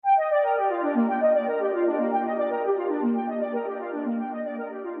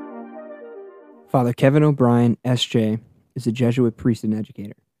Father Kevin O'Brien, S.J., is a Jesuit priest and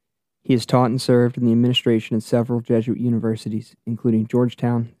educator. He has taught and served in the administration of several Jesuit universities, including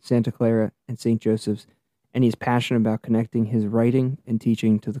Georgetown, Santa Clara, and St. Joseph's, and he is passionate about connecting his writing and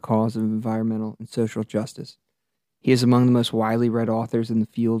teaching to the cause of environmental and social justice. He is among the most widely read authors in the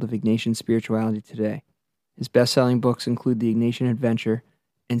field of Ignatian spirituality today. His best-selling books include The Ignatian Adventure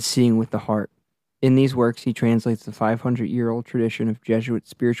and Seeing with the Heart. In these works, he translates the 500-year-old tradition of Jesuit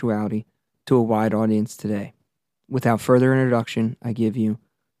spirituality to a wide audience today. Without further introduction, I give you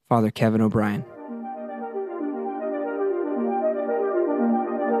Father Kevin O'Brien.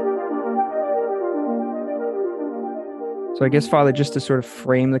 So I guess, Father, just to sort of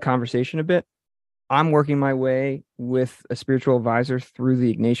frame the conversation a bit, I'm working my way with a spiritual advisor through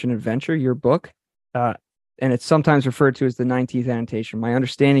the Ignatian Adventure, your book, and it's sometimes referred to as the 19th Annotation. My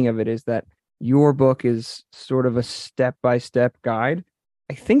understanding of it is that your book is sort of a step-by-step guide,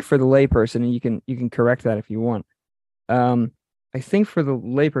 I think, for the layperson, and you can correct that if you want. I think for the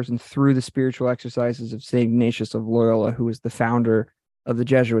layperson, through the spiritual exercises of St. Ignatius of Loyola, who was the founder of the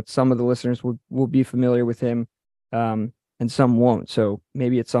Jesuits. Some of the listeners will be familiar with him, and some won't. So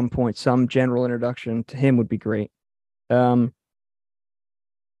maybe at some point, some general introduction to him would be great. But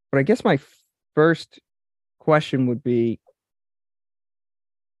I guess my first question would be,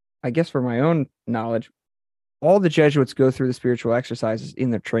 I guess for my own knowledge, all the Jesuits go through the spiritual exercises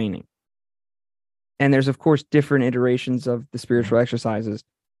in their training. And there's, of course, different iterations of the spiritual exercises.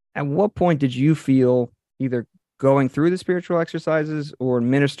 At what point did you feel, either going through the spiritual exercises or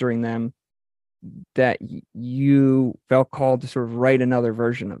administering them, that you felt called to sort of write another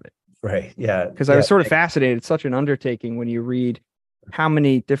version of it? Right. Yeah. Because I was sort of fascinated. It's such an undertaking when you read how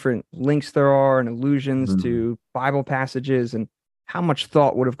many different links there are and allusions to Bible passages and how much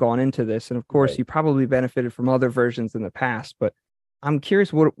thought would have gone into this. And of course, you probably benefited from other versions in the past, but I'm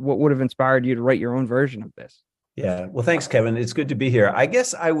curious what would have inspired you to write your own version of this. Yeah. Well, thanks, Kevin. It's good to be here. I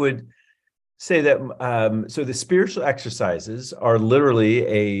guess I would say that so the spiritual exercises are literally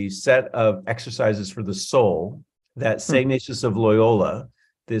a set of exercises for the soul that St. Ignatius of Loyola,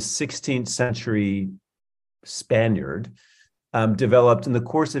 this 16th century Spaniard, developed in the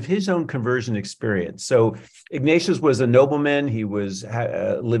course of his own conversion experience. So Ignatius was a nobleman. He was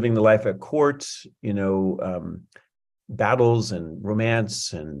living the life at court, battles and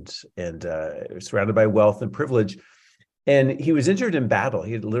romance and surrounded by wealth and privilege. And he was injured in battle.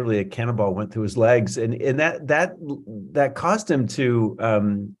 He had literally a cannonball went through his legs, and that caused him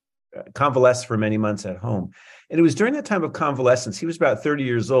to convalesce for many months at home. And it was during that time of convalescence, he was about 30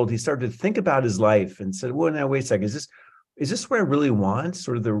 years old. He started to think about his life and said, "Well, now wait a second. Is this what I really want?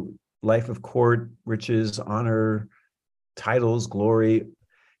 Sort of the life of court, riches, honor, titles, glory."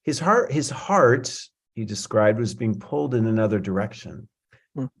 His heart, he described, was being pulled in another direction.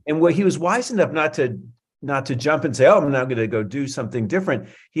 And what he was wise enough not to jump and say, "Oh, I'm now going to go do something different."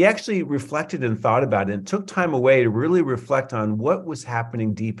 He actually reflected and thought about it and took time away to really reflect on what was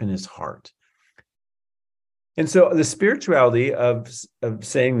happening deep in his heart. And so the spirituality of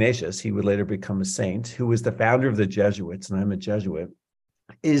St. Ignatius, he would later become a saint, who was the founder of the Jesuits, and I'm a Jesuit,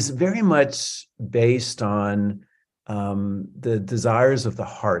 is very much based on the desires of the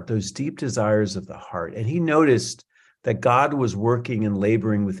heart, those deep desires of the heart. And he noticed that God was working and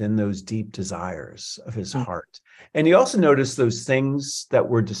laboring within those deep desires of his heart. And he also noticed those things that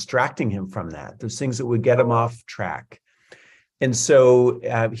were distracting him from that, those things that would get him off track. And so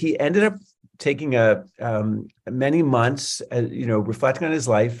he ended up taking many months, reflecting on his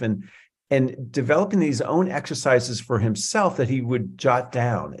life and developing these own exercises for himself that he would jot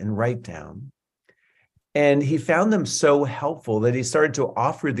down and write down. And he found them so helpful that he started to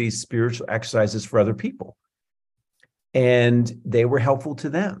offer these spiritual exercises for other people. And they were helpful to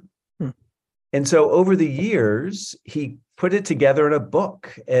them. And so over the years, he put it together in a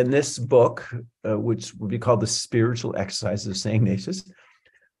book. And this book, which would be called The Spiritual Exercises of St. Ignatius,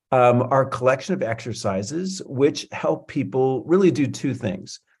 are a collection of exercises which help people really do two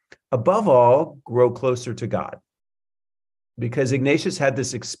things. Above all, grow closer to God. Because Ignatius had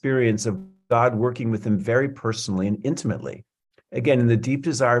this experience of God working with him very personally and intimately, again, in the deep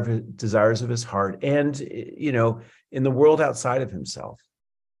desires of his heart and, in the world outside of himself.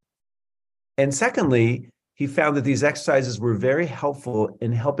 And secondly, he found that these exercises were very helpful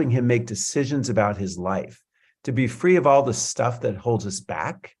in helping him make decisions about his life, to be free of all the stuff that holds us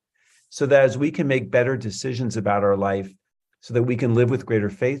back, so that as we can make better decisions about our life, so that we can live with greater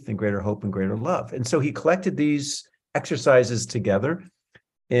faith and greater hope and greater love. And so he collected these exercises together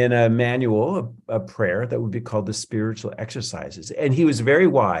in a manual, a prayer that would be called the Spiritual Exercises. And he was very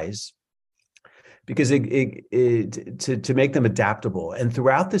wise because to make them adaptable. And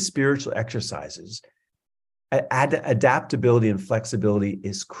throughout the spiritual exercises, adaptability and flexibility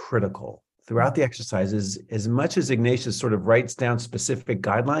is critical. Throughout the exercises, as much as Ignatius sort of writes down specific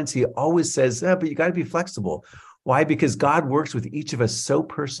guidelines, he always says, but you got to be flexible. Why? Because God works with each of us so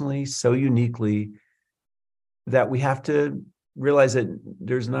personally, so uniquely, that we have to realize that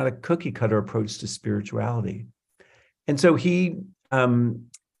there's not a cookie cutter approach to spirituality. And so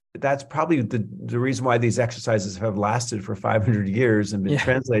that's probably the reason why these exercises have lasted for 500 years and been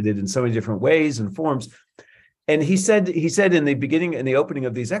translated in so many different ways and forms. And he said in the opening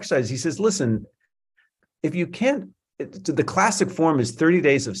of these exercises, he says, listen, if you can't, the classic form is 30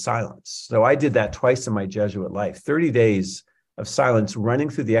 days of silence. So I did that twice in my Jesuit life, 30 days of silence running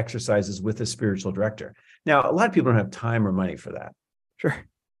through the exercises with a spiritual director. Now, a lot of people don't have time or money for that. Sure.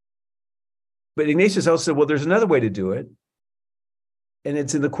 But Ignatius also said, well, there's another way to do it. And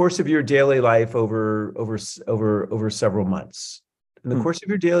it's in the course of your daily life over several months. In the course of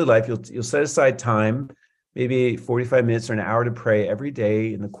your daily life, you'll set aside time, maybe 45 minutes or an hour to pray every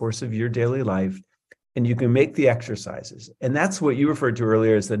day in the course of your daily life, and you can make the exercises. And that's what you referred to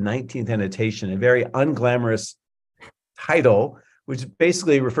earlier as the 19th annotation, a very unglamorous title, which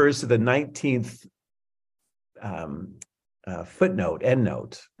basically refers to the 19th footnote,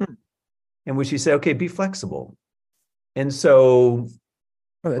 endnote, in which he said, okay, be flexible. And so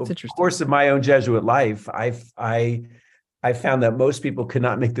that's over interesting. the course of my own Jesuit life, I found that most people could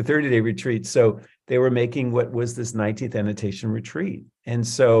not make the 30-day retreat. So they were making what was this 19th annotation retreat. And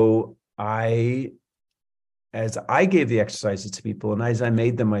so as I gave the exercises to people and as I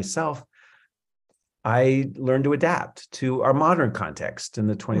made them myself, I learned to adapt to our modern context in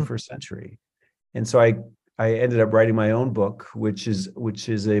the 21st century. And so I ended up writing my own book, which is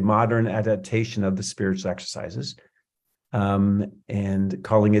a modern adaptation of the spiritual exercises, and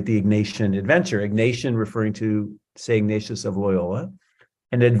calling it the Ignatian Adventure. Ignatian referring to St. Ignatius of Loyola,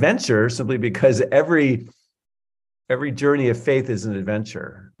 and adventure simply because every journey of faith is an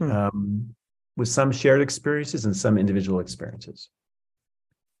adventure, with some shared experiences and some individual experiences.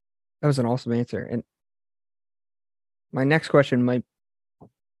 That was an awesome answer. And my next question might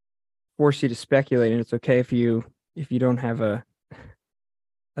force you to speculate, and it's okay if you don't have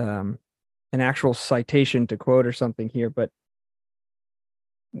an actual citation to quote or something here, but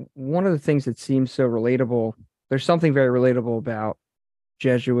one of the things that seems so relatable, there's something very relatable about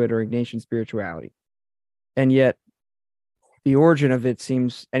Jesuit or Ignatian spirituality, and yet the origin of it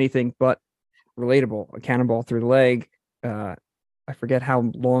seems anything but relatable. A cannonball through the leg, I forget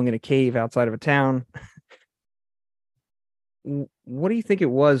how long in a cave outside of a town. What do you think it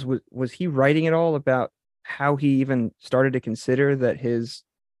was? Was he writing at all about how he even started to consider that his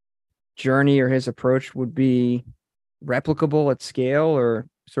journey or his approach would be replicable at scale, or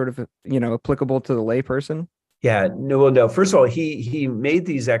sort of, applicable to the layperson? Yeah, no. First of all, he made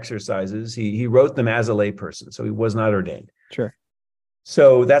these exercises. He wrote them as a layperson, so he was not ordained. Sure.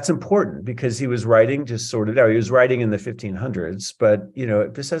 So that's important because he was writing just sort of. He was writing in the 1500s, but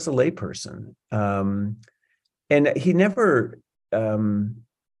just as a layperson. And he never,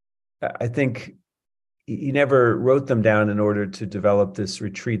 I think, he never wrote them down in order to develop this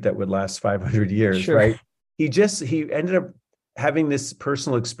retreat that would last 500 years, sure. Right? He ended up having this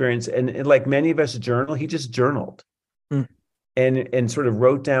personal experience, and like many of us journal, he just journaled and sort of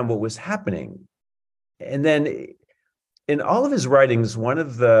wrote down what was happening. And then in all of his writings,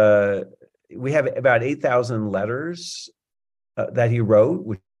 we have about 8,000 letters that he wrote,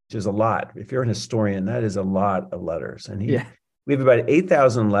 which is a lot. If you're an historian, that is a lot of letters. And we have about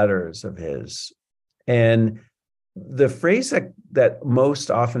 8,000 letters of his. And the phrase that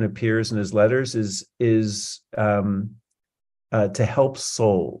most often appears in his letters is to help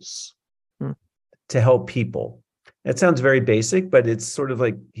souls, to help people. It sounds very basic, but it's sort of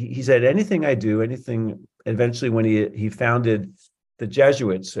like he said, anything I do, anything. Eventually, when he founded the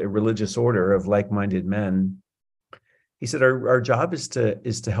Jesuits, a religious order of like-minded men, he said, our job is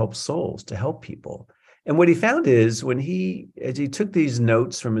to help souls, to help people. And what he found is as he took these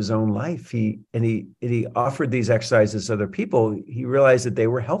notes from his own life, he offered these exercises to other people, he realized that they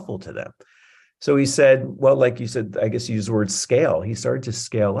were helpful to them. So he said, well, like you said, I guess you used the word scale. He started to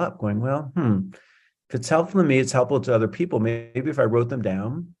scale up, going, well, if it's helpful to me, it's helpful to other people. Maybe if I wrote them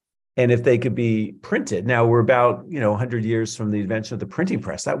down, and if they could be printed. Now we're about 100 years from the invention of the printing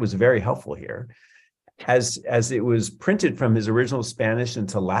press. That was very helpful here. As it was printed from his original Spanish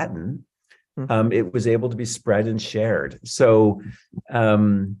into Latin, it was able to be spread and shared. So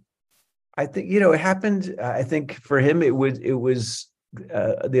I think it happened. I think for him it was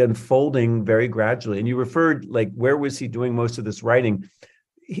the unfolding very gradually. And you referred, like, where was he doing most of this writing?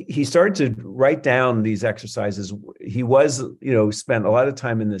 he started to write down these exercises. He was, spent a lot of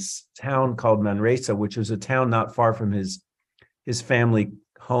time in this town called Manresa, which was a town not far from his family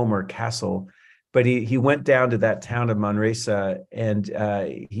home or castle. But he went down to that town of Manresa, and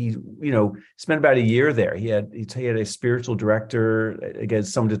he spent about a year there. He had a spiritual director, again,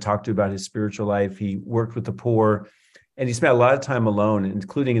 someone to talk to about his spiritual life. He worked with the poor, and he spent a lot of time alone,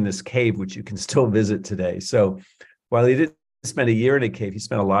 including in this cave, which you can still visit today. So while he didn't spend a year in a cave, he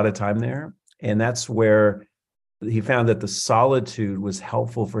spent a lot of time there, and that's where he found that the solitude was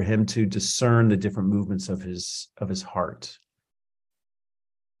helpful for him to discern the different movements of his heart.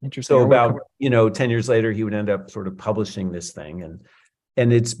 Interesting. So about 10 years later, he would end up sort of publishing this thing,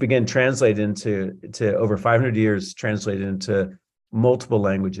 and it's began translated into over 500 years, translated into multiple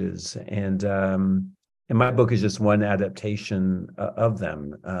languages, and my book is just one adaptation of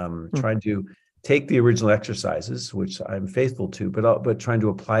them, trying to take the original exercises, which I'm faithful to, but trying to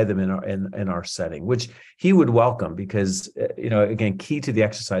apply them in our setting, which he would welcome, because again, key to the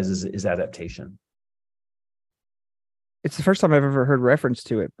exercises is adaptation. It's the first time I've ever heard reference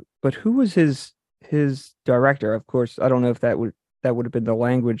to it, but who was his director? Of course, I don't know if that would have been the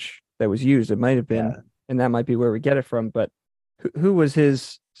language that was used. It might have been, and that might be where we get it from. But who was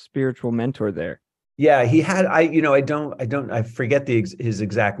his spiritual mentor there? Yeah, he had. I forget his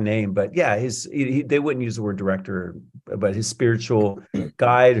exact name, but yeah, they wouldn't use the word director, but his spiritual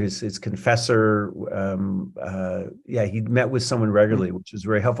guide, his confessor. He met with someone regularly, which was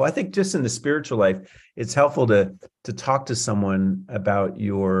very helpful. I think just in the spiritual life, it's helpful to talk to someone about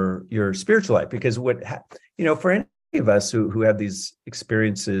your spiritual life, because for any of us who have these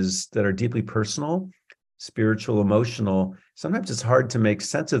experiences that are deeply personal, spiritual, emotional, sometimes it's hard to make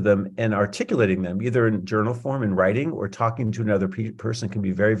sense of them, and articulating them either in journal form, in writing, or talking to another person can be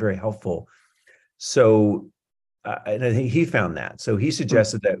very, very helpful. So, and I think he found that. So he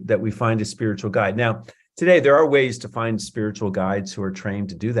suggested that we find a spiritual guide. Now, today there are ways to find spiritual guides who are trained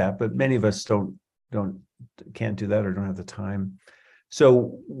to do that, but many of us can't do that or don't have the time.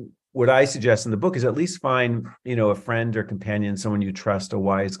 So what I suggest in the book is at least find, a friend or companion, someone you trust, a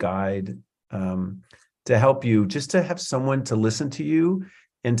wise guide, to help you, just to have someone to listen to you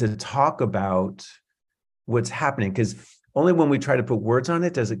and to talk about what's happening. Because only when we try to put words on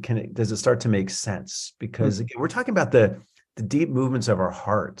it does it start to make sense. Because again, we're talking about the deep movements of our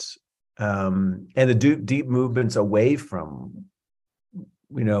hearts, and the deep movements away from,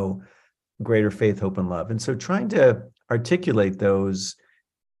 greater faith, hope, and love. And so trying to articulate those,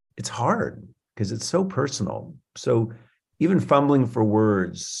 it's hard because it's so personal. So even fumbling for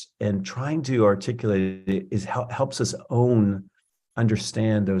words and trying to articulate it helps us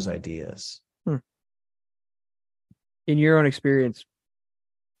understand those ideas. In your own experience,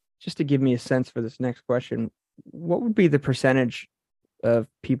 just to give me a sense for this next question, what would be the percentage of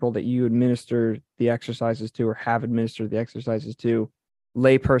people that you administer the exercises to, or have administered the exercises to,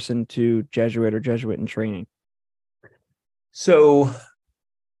 layperson to Jesuit or Jesuit in training? So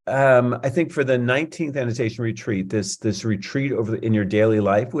I think for the 19th Annotation Retreat, this retreat in your daily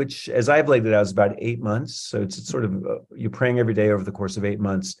life, which, as I've laid it out, is about 8 months. So it's sort of you're praying every day over the course of 8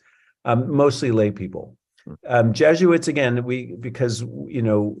 months, mostly lay people. Jesuits, again, because of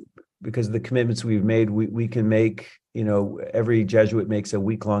the commitments we've made, we can make, every Jesuit makes a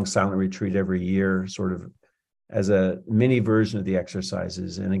week-long silent retreat every year, sort of as a mini version of the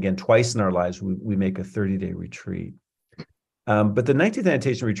exercises. And again, twice in our lives, we make a 30-day retreat. But the 19th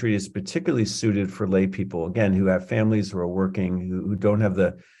Annotation Retreat is particularly suited for lay people, again, who have families, who are working, who don't have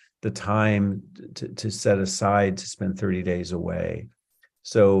the time to set aside to spend 30 days away.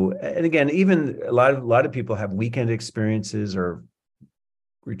 So, and again, even a lot of people have weekend experiences or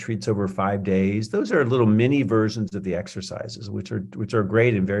retreats over 5 days. Those are little mini versions of the exercises, which are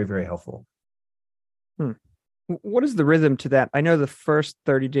great and very, very helpful. What is the rhythm to that? I know the first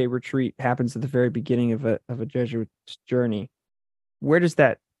 30-day retreat happens at the very beginning of a Jesuit journey. Where does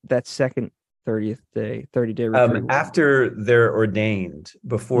that second 30-day retreat? After they're ordained,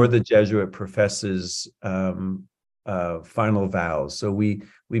 before the Jesuit professes final vows. So we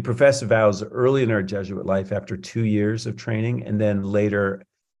profess vows early in our Jesuit life after 2 years of training, and then later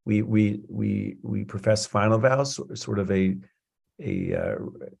we profess final vows, sort of a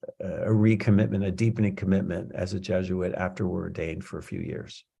recommitment, a deepening commitment as a Jesuit after we're ordained for a few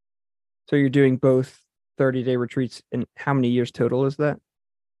years. So you're doing both 30-day retreats, and how many years total is that?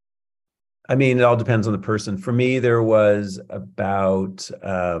 I mean, it all depends on the person. For me, there was about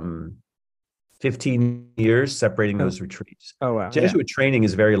 15 years separating those retreats. Oh, wow. Jesuit training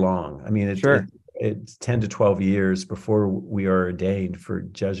is very long. I mean, it's 10 to 12 years before we are ordained for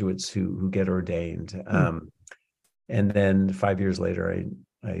Jesuits who get ordained. And then 5 years later,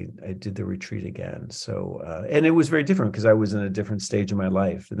 I did the retreat again. So and it was very different because I was in a different stage of my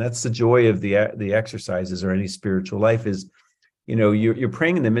life, and that's the joy of the exercises or any spiritual life is, you're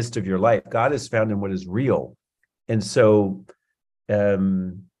praying in the midst of your life. God is found in what is real, and so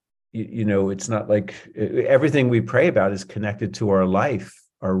it's not like everything we pray about is connected to our life,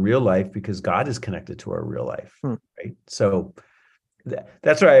 our real life, because God is connected to our real life, right? So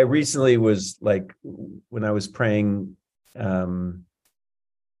that's why I recently was like, when I was praying,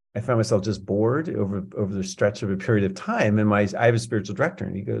 I found myself just bored over the stretch of a period of time. And I have a spiritual director,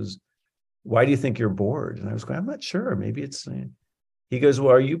 and he goes, "Why do you think you're bored?" And I was going, "I'm not sure. Maybe it's." He goes,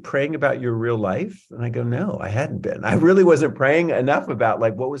 "Well, are you praying about your real life?" And I go, "No, I hadn't been. I really wasn't praying enough about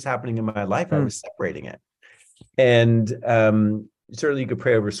like what was happening in my life. I was separating it." And certainly you could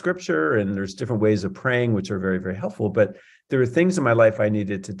pray over scripture, and there's different ways of praying, which are very, very helpful. But there were things in my life I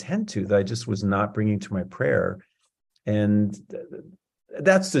needed to tend to that I just was not bringing to my prayer. And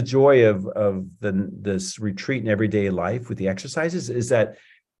that's the joy of this retreat in everyday life with the exercises, is that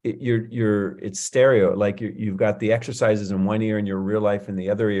it's stereo. Like you've got the exercises in one ear and your real life in the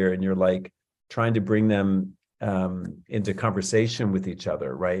other ear, and you're like trying to bring them into conversation with each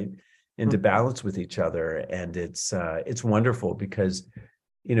other, right? Into balance with each other. And it's wonderful because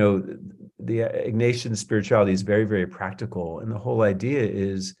the Ignatian spirituality is very, very practical, and the whole idea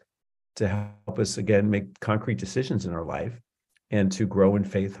is to help us again make concrete decisions in our life, and to grow in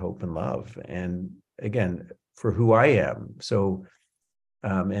faith, hope, and love. And again, for who I am, so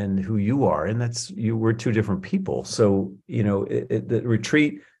and who you are, and we're two different people. So the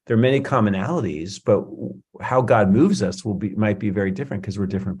retreat, there are many commonalities, but how God moves us might be very different because we're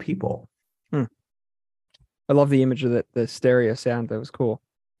different people. I love the image of the stereo sound. That was cool.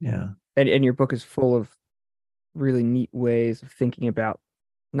 Yeah. And your book is full of really neat ways of thinking about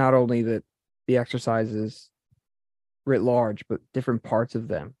not only the exercises writ large, but different parts of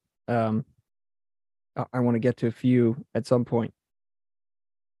them. I want to get to a few at some point.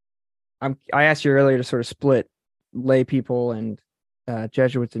 I asked you earlier to sort of split lay people and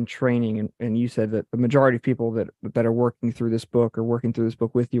Jesuits in training, and you said that the majority of people that are working through this book or working through this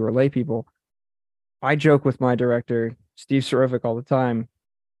book with you are lay people. I joke with my director, Steve Sorovic, all the time.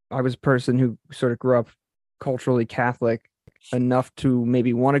 I was a person who sort of grew up culturally Catholic enough to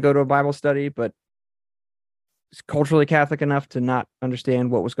maybe want to go to a Bible study, but culturally Catholic enough to not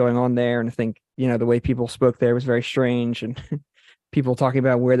understand what was going on there, and I think the way people spoke there was very strange, and people talking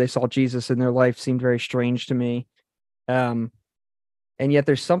about where they saw Jesus in their life seemed very strange to me. And yet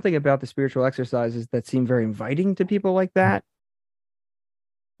there's something about the spiritual exercises that seem very inviting to people like that.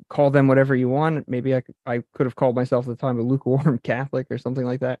 Call them whatever you want. Maybe I could have called myself at the time a lukewarm Catholic or something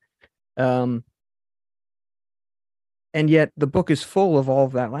like that. And yet the book is full of all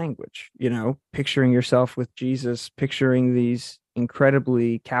of that language, picturing yourself with Jesus, picturing these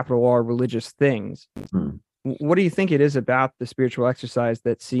incredibly capital R religious things. What do you think it is about the spiritual exercise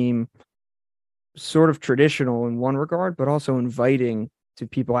that seem sort of traditional in one regard, but also inviting to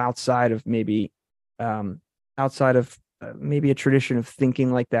people outside of maybe maybe a tradition of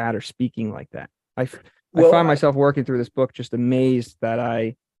thinking like that or speaking like that? I find myself working through this book just amazed that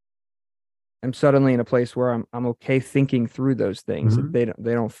I am suddenly in a place where I'm okay thinking through those things. They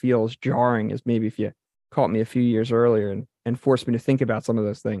don't feel as jarring as maybe if you caught me a few years earlier and forced me to think about some of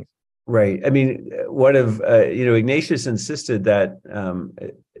those things. Right. I mean, one of Ignatius insisted that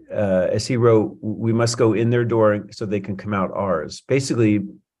as he wrote, we must go in their door so they can come out ours. Basically,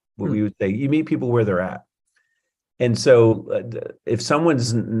 what we would say, you meet people where they're at. And so if someone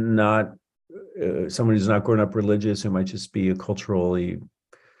who's not grown up religious, who might just be a culturally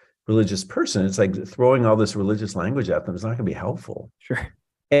religious person, it's like throwing all this religious language at them is not going to be helpful. Sure.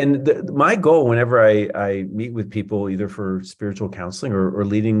 And my goal whenever I meet with people, either for spiritual counseling or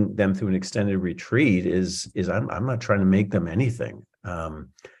leading them through an extended retreat, is I'm not trying to make them anything.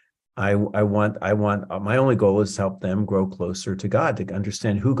 I want my only goal is to help them grow closer to God, to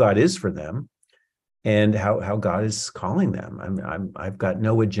understand who God is for them, and how God is calling them. I've got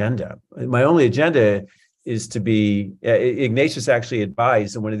no agenda. My only agenda is to be. Ignatius actually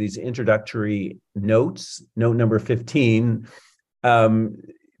advised in one of these introductory notes, note number 15.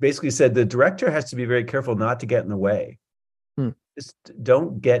 Basically said the director has to be very careful not to get in the way. Just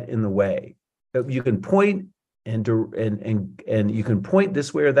don't get in the way. You can point and you can point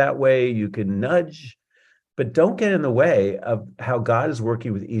this way or that way. You can nudge, but don't get in the way of how God is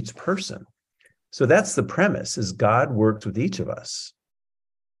working with each person. So that's the premise: is God works with each of us.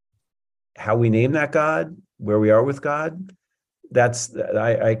 How we name that God, where we are with God,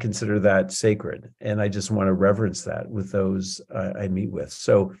 I consider that sacred, and I just want to reverence that with those I meet with.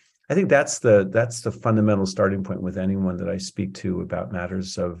 So I think that's the fundamental starting point with anyone that I speak to about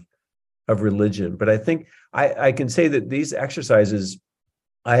matters of religion. But I think I can say that these exercises,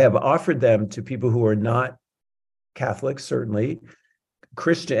 I have offered them to people who are not Catholics, certainly.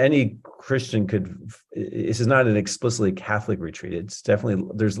 Any Christian could. This is not an explicitly Catholic retreat. It's definitely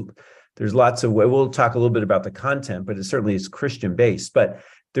there's lots of. We'll talk a little bit about the content, but it certainly is Christian based. But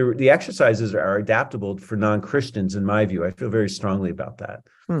the exercises are adaptable for non-Christians, in my view. I feel very strongly about that.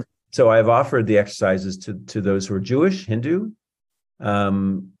 So I've offered the exercises to those who are Jewish, Hindu,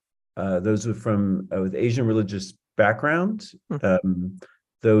 those who are from with Asian religious background,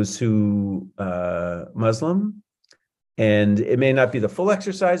 those who Muslim. And it may not be the full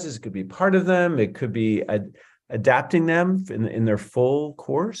exercises. It could be part of them. It could be adapting them in their full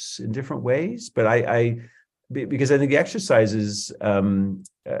course in different ways. But because I think the exercises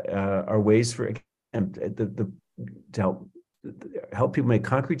are ways for to help people make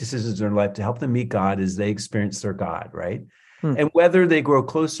concrete decisions in their life, to help them meet God as they experience their God, right? And whether they grow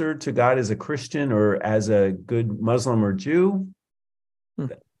closer to God as a Christian or as a good Muslim or Jew,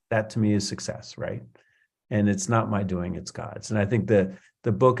 that to me is success, right? And it's not my doing, it's God's. And I think the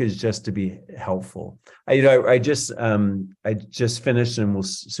book is just to be helpful. I just finished and will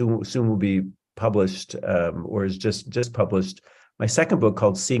soon will be published, or is just published, my second book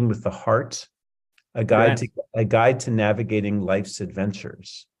called Seeing with the Heart, a guide to navigating life's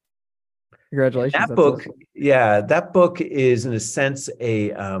adventures. Congratulations. That book, awesome. Yeah, that book is in a sense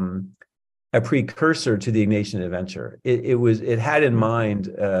a precursor to the Ignatian Adventure. It had in mind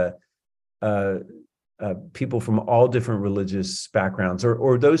people from all different religious backgrounds,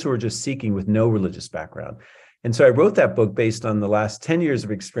 or those who are just seeking with no religious background. And so I wrote that book based on the last 10 years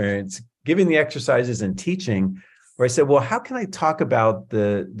of experience, giving the exercises and teaching, where I said, well, how can I talk about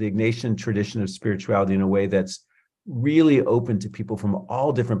the Ignatian tradition of spirituality in a way that's really open to people from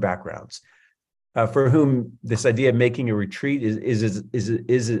all different backgrounds, for whom this idea of making a retreat is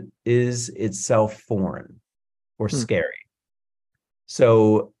itself foreign or scary.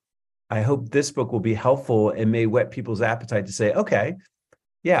 So I hope this book will be helpful and may whet people's appetite to say, okay,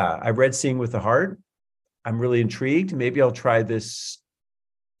 yeah, I read Seeing with the Heart. I'm really intrigued. Maybe I'll try this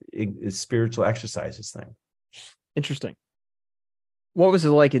spiritual exercises thing. Interesting. What was it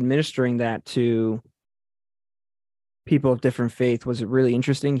like administering that to people of different faith? Was it really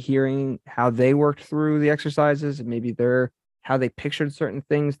interesting hearing how they worked through the exercises and maybe how they pictured certain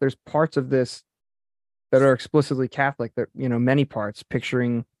things? There's parts of this that are explicitly Catholic, that, many parts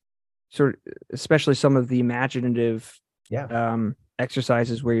picturing sort of, especially some of the imaginative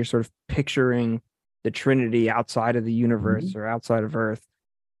exercises where you're sort of picturing the Trinity outside of the universe or outside of Earth.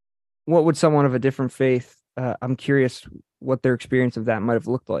 What would someone of a different faith, I'm curious what their experience of that might have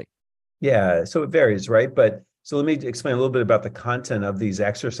looked like. Yeah, so it varies, right? But so let me explain a little bit about the content of these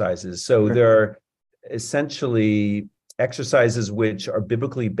exercises. So there are essentially exercises which are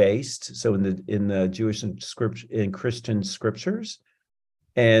biblically based, so in the Jewish and Christian scriptures.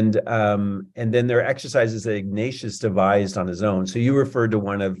 And then there are exercises that Ignatius devised on his own. So you referred to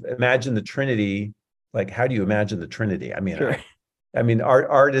one of imagine the Trinity. Like, how do you imagine the Trinity? I mean, sure. Art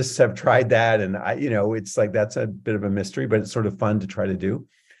artists have tried that, and it's like that's a bit of a mystery, but it's sort of fun to try to do.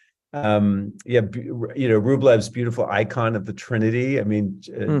 Rublev's beautiful icon of the Trinity.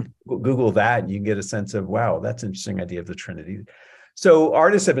 Google that, and you can get a sense of, wow, that's an interesting idea of the Trinity. So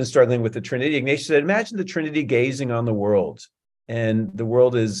artists have been struggling with the Trinity. Ignatius said, imagine the Trinity gazing on the world. And the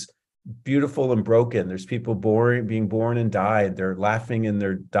world is beautiful and broken. There's people being born and died. They're laughing and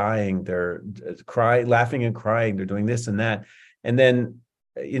they're dying. They're laughing and crying. They're doing this and that. And then,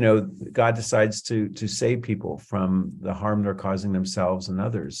 God decides to save people from the harm they're causing themselves and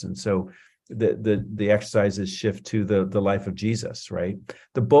others. And so the exercises shift to the life of Jesus, right?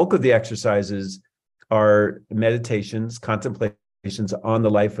 The bulk of the exercises are meditations, contemplations on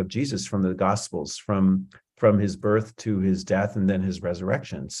the life of Jesus from the Gospels, from his birth to his death and then his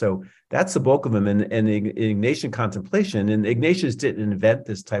resurrection. So that's the bulk of them. And the Ignatian contemplation, and Ignatius didn't invent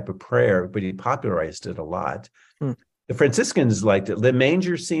this type of prayer, but he popularized it a lot. The Franciscans liked it. The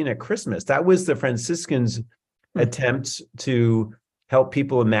manger scene at Christmas, that was the Franciscans' attempt to help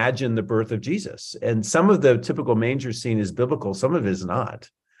people imagine the birth of Jesus. And some of the typical manger scene is biblical, some of it is not,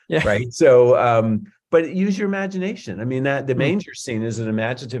 right? So, but use your imagination. That the manger scene is an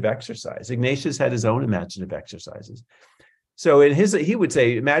imaginative exercise. Ignatius had his own imaginative exercises. So he would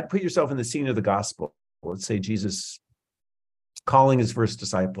say, put yourself in the scene of the gospel. Let's say Jesus calling his first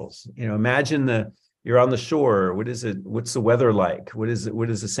disciples. Imagine you're on the shore. What is it? What's the weather like? What does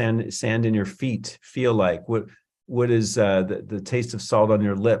the sand in your feet feel like? What is the taste of salt on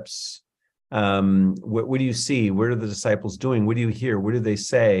your lips? What do you see? What are the disciples doing? What do you hear? What do they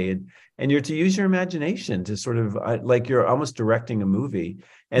say? And you're to use your imagination to sort of like you're almost directing a movie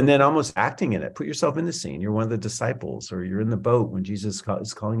and then almost acting in it. Put yourself in the scene. You're one of the disciples, or you're in the boat when Jesus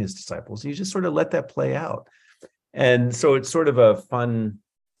is calling his disciples. You just sort of let that play out. And so it's sort of a fun,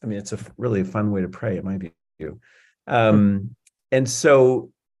 I mean, it's a really fun way to pray. It might be you. And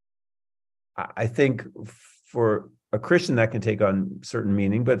so I think for a Christian that can take on certain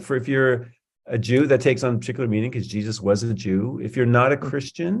meaning, but if you're a Jew, that takes on particular meaning because Jesus was a Jew. If you're not a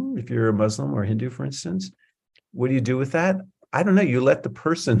Christian, if you're a Muslim or Hindu, for instance, what do you do with that? I don't know. You let the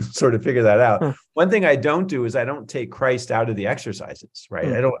person sort of figure that out. One thing I don't do is I don't take Christ out of the exercises,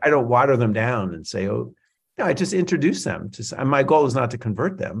 right? I don't water them down and say, oh, no, I just introduce them to, and my goal is not to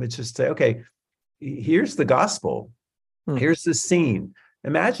convert them. It's just say, okay, here's the gospel. Here's the scene.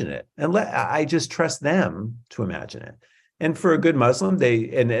 Imagine it. And I just trust them to imagine it. And for a good Muslim,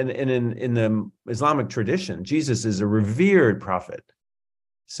 in the Islamic tradition, Jesus is a revered prophet.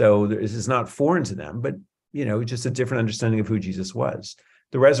 So this is not foreign to them, but just a different understanding of who Jesus was.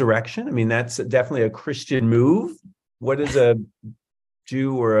 The resurrection, I mean, that's definitely a Christian move. What does a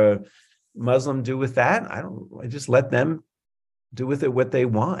Jew or a Muslim do with that? I just let them do with it what they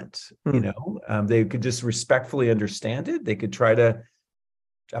want. They could just respectfully understand it. They could try to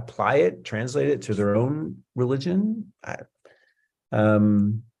apply it, translate it to their own religion.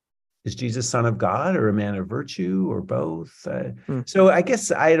 Is Jesus son of God or a man of virtue or both? So I guess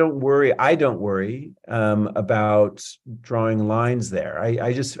I don't worry about drawing lines there.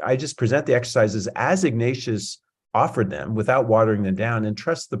 I just present the exercises as Ignatius offered them without watering them down, and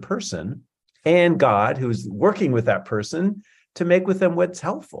trust the person and God who's working with that person to make with them what's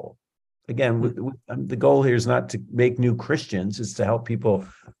helpful. Again, the goal here is not to make new Christians, it's to help people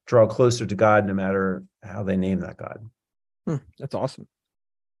draw closer to God no matter how they name that God. That's awesome.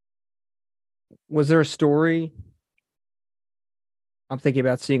 Was there a story I'm thinking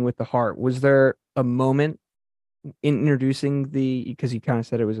about seeing with the heart? Was there a moment in introducing because you kind of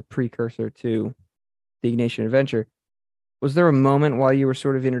said it was a precursor to the Ignatian Adventure. Was there a moment while you were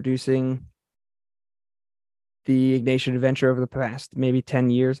sort of introducing the Ignatian Adventure over the past maybe 10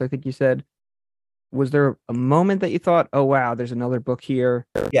 years, I think you said? Was there a moment that you thought, oh, wow, there's another book here?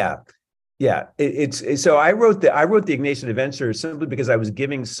 Yeah. So I wrote the Ignatian Adventure simply because I was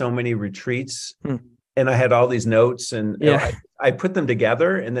giving so many retreats and I had all these notes and I put them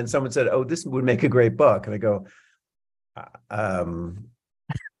together, and then someone said, oh, this would make a great book. And I go,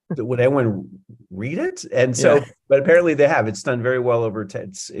 would anyone read it? And so, but apparently they have. It's done very well over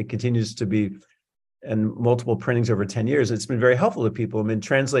 10. It continues to be in multiple printings over 10 years. It's been very helpful to people. I mean,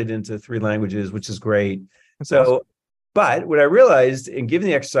 translated into 3 languages, which is great. That's awesome. But what I realized in giving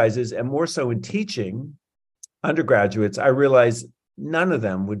the exercises, and more so in teaching undergraduates, I realized none of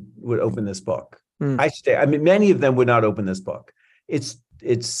them would open this book. I mean, many of them would not open this book.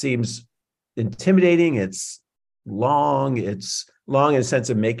 It seems intimidating. It's long in a sense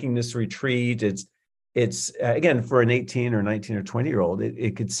of making this retreat. It's again, for an 18 or 19 or 20-year-old,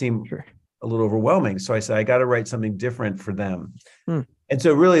 it could seem a little overwhelming. So I said, I got to write something different for them. And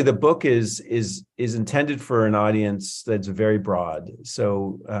so really the book is intended for an audience that's very broad.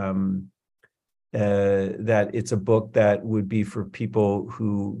 So that it's a book that would be for people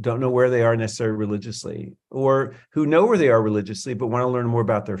who don't know where they are necessarily religiously, or who know where they are religiously, but want to learn more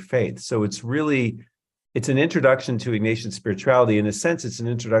about their faith. So it's an introduction to Ignatian spirituality. In a sense, it's an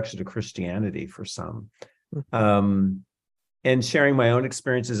introduction to Christianity for some. And sharing my own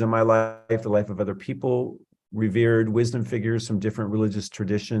experiences in my life, the life of other people, revered wisdom figures from different religious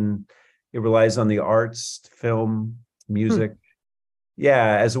tradition. It relies on the arts, film, music.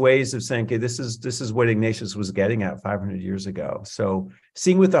 As ways of saying, okay, this is what Ignatius was getting at 500 years ago. So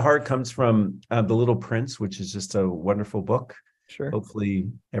Seeing with the Heart comes from The Little Prince, which is just a wonderful book. Sure.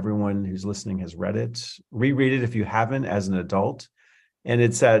 Hopefully everyone who's listening has read it. Reread it if you haven't as an adult. And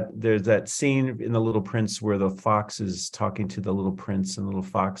there's that scene in The Little Prince where the fox is talking to the little prince, and the little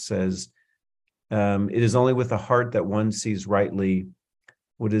fox says, it is only with the heart that one sees rightly.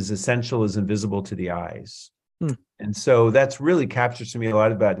 What is essential is invisible to the eyes. And so that's really captures to me a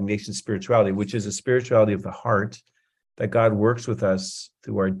lot about Ignatian spirituality, which is a spirituality of the heart, that God works with us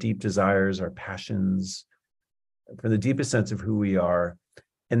through our deep desires, our passions, from the deepest sense of who we are,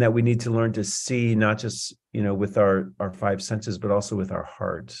 and that we need to learn to see not just, with our 5 senses, but also with our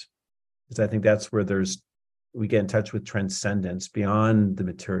heart. Because I think that's where we get in touch with transcendence beyond the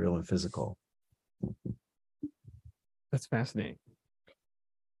material and physical. That's fascinating.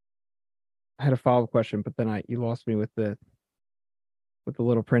 I had a follow-up question, but then you lost me with the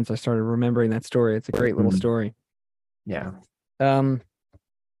Little Prince. I started remembering that story. It's a great little story. Yeah.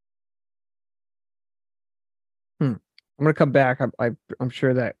 I'm going to come back. I'm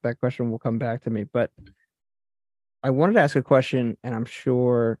sure that that question will come back to me, but I wanted to ask a question, and I'm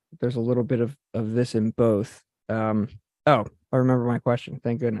sure there's a little bit of this in both. Oh, I remember my question.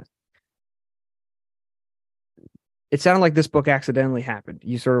 Thank goodness. It sounded like this book accidentally happened.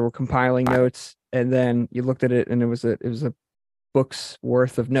 You sort of were compiling notes, and then you looked at it, and it was a book's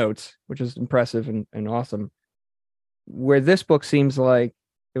worth of notes, which is impressive and awesome. Where this book seems like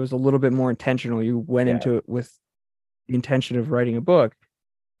it was a little bit more intentional. You went Yeah. into it with the intention of writing a book.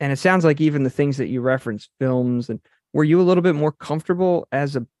 And it sounds like even the things that you reference, films, and were you a little bit more comfortable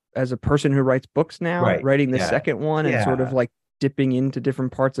as a person who writes books now, Right. writing the Yeah. second one and sort of Yeah. like dipping into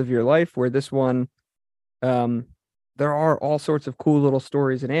different parts of your life, where this one, um, there are all sorts of cool little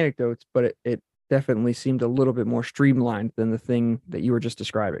stories and anecdotes, but it definitely seemed a little bit more streamlined than the thing that you were just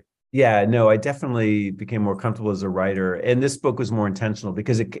describing. Yeah, no, I definitely became more comfortable as a writer. And this book was more intentional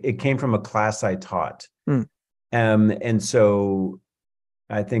because it came from a class I taught. Hmm. And so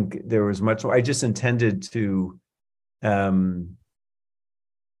I think there was much more. I just intended to um,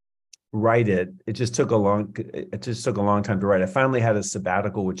 write it. It just took a long time to write. I finally had a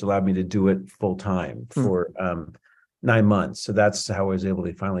sabbatical, which allowed me to do it full time Hmm. for 9 months. So that's how I was able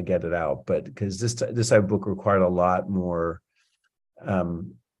to finally get it out. But because this type of book required a lot more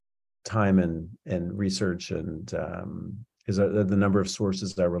um, time and research and is the number of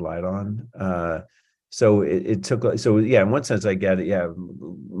sources I relied on. So it took, so yeah, in one sense I get it. Yeah,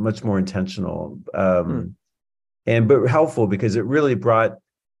 much more intentional, Hmm. but helpful because it really brought.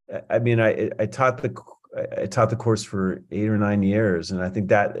 I mean, I taught the course for 8 or 9 years, and I think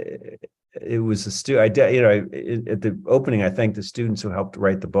that it was a at the opening I thanked the students who helped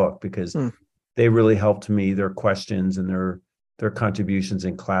write the book because Hmm. they really helped me. Their questions and their contributions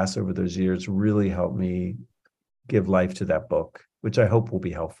in class over those years really helped me give life to that book, which I hope will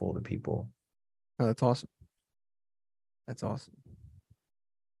be helpful to people. Oh, that's awesome. That's awesome.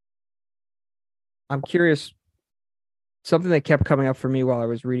 I'm curious, something that kept coming up for me while I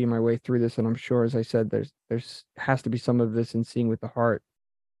was reading my way through this, and I'm sure, as I said, there's has to be some of this in Seeing with the Heart,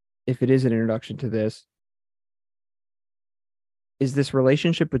 if it is an introduction to this, is this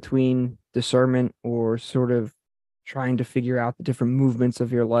relationship between discernment or sort of trying to figure out the different movements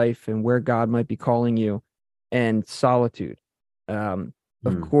of your life and where God might be calling you, and solitude. Um,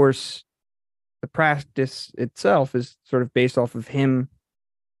 of Hmm. course, the practice itself is sort of based off of him,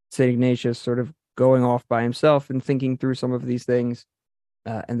 St. Ignatius, sort of going off by himself and thinking through some of these things.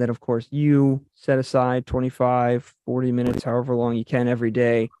 And then, of course, you set aside 25, 40 minutes, however long you can every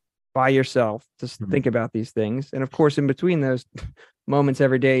day by yourself to Hmm. think about these things. And of course, in between those moments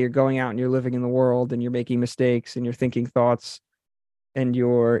every day, you're going out and you're living in the world and you're making mistakes and you're thinking thoughts and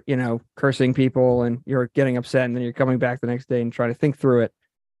you're, cursing people and you're getting upset and then you're coming back the next day and trying to think through it.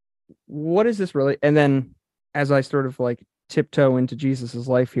 What is this really? And then as I sort of like tiptoe into Jesus's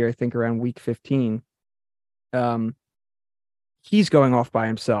life here, I think around week 15, um, he's going off by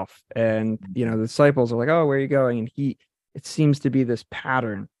himself and the disciples are like, oh, where are you going? And it seems to be this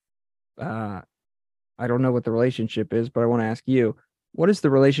pattern. I don't know what the relationship is, but I want to ask you, what is the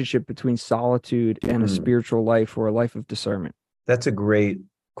relationship between solitude and a Hmm. spiritual life or a life of discernment? That's a great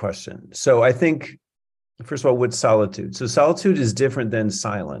question. So I think, first of all, what's solitude? So solitude is different than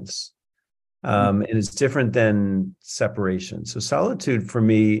silence. And it's different than separation. So solitude for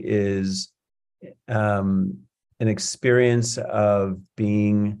me is an experience of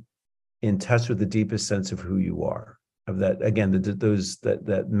being in touch with the deepest sense of who you are, of that, again,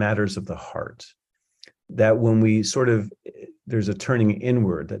 that matters of the heart. That when we sort of, there's a turning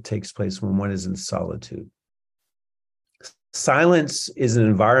inward that takes place when one is in solitude. Silence is an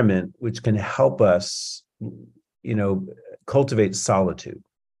environment which can help us, cultivate solitude,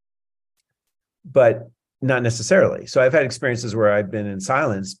 but not necessarily. So I've had experiences where I've been in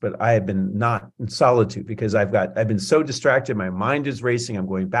silence, but I have been not in solitude because I've been so distracted. My mind is racing. I'm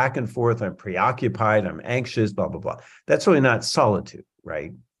going back and forth. I'm preoccupied. I'm anxious, blah, blah, blah. That's really not solitude,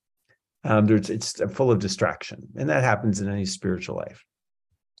 right? It's full of distraction, and that happens in any spiritual life.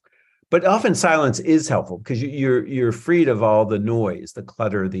 But often silence is helpful because you're freed of all the noise, the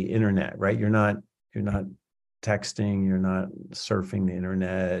clutter, the internet, right? You're not texting, you're not surfing the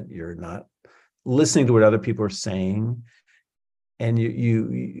internet, you're not listening to what other people are saying, and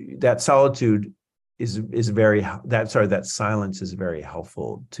that solitude that silence is very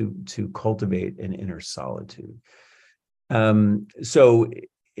helpful to cultivate an inner solitude. So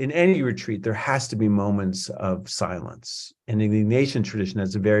in any retreat, there has to be moments of silence. And in the Ignatian tradition,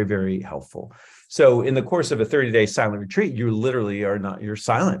 that's very, very helpful. So in the course of a 30-day silent retreat, you literally you're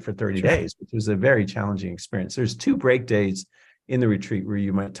silent for 30 Sure. days, which was a very challenging experience. There's 2 break days in the retreat where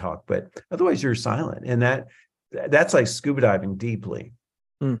you might talk, but otherwise you're silent. And that's like scuba diving deeply.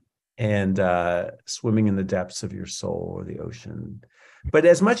 Hmm. And swimming in the depths of your soul or the ocean. But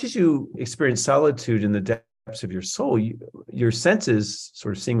as much as you experience solitude in the depths of your soul, your senses,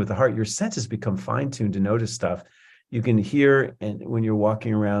 sort of seeing with the heart, your senses become fine-tuned to notice stuff. You can hear, and when you're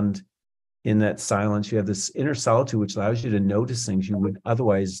walking around in that silence, you have this inner solitude, which allows you to notice things you would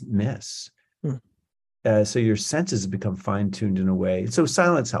otherwise miss. Hmm. So your senses become fine-tuned in a way. So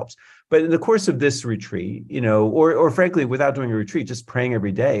silence helps. But in the course of this retreat, or frankly, without doing a retreat, just praying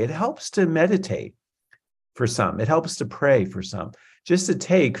every day, it helps to meditate for some. It helps to pray for some. Just to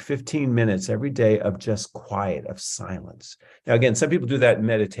take 15 minutes every day of just quiet, of silence. Now, again, some people do that in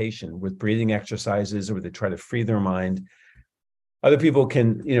meditation with breathing exercises, or they try to free their mind. Other people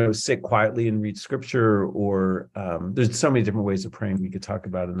can, sit quietly and read scripture, or there's so many different ways of praying we could talk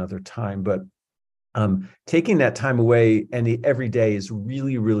about another time. But taking that time away every day is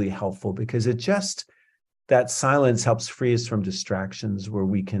really, really helpful, because that silence helps free us from distractions, where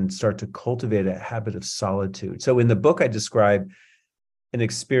we can start to cultivate a habit of solitude. So in the book, I describe an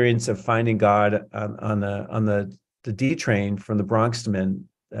experience of finding God on the D train from the Bronx to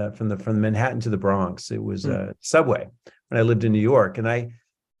from Manhattan to the Bronx. It was a subway when I lived in New York, and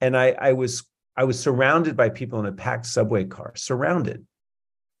I was surrounded by people in a packed subway car, surrounded.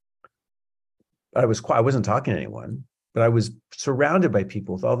 I wasn't talking to anyone, but I was surrounded by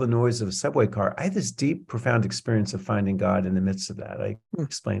people with all the noise of a subway car. I had this deep, profound experience of finding God in the midst of that. I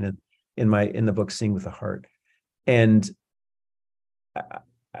explain it in the book, Seeing with the Heart. And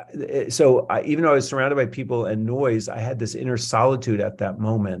so even though I was surrounded by people and noise, I had this inner solitude at that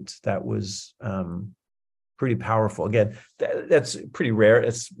moment that was pretty powerful. Again, that's pretty rare.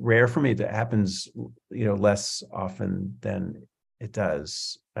 It's rare for me. That happens, less often than it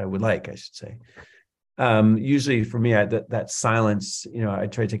does. I would like, I should say. Usually for me, that silence, I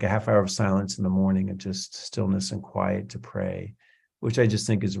try to take a half hour of silence in the morning and just stillness and quiet to pray, which I just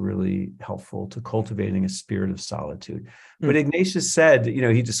think is really helpful to cultivating a spirit of solitude. But Ignatius said,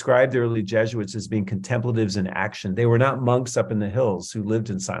 he described the early Jesuits as being contemplatives in action. They were not monks up in the hills who lived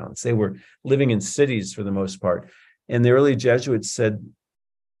in silence. They were living in cities for the most part. And the early Jesuits said,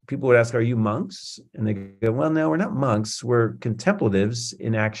 people would ask, are you monks? And they go, well, no, we're not monks. We're contemplatives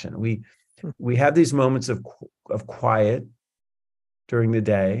in action. We have these moments of quiet during the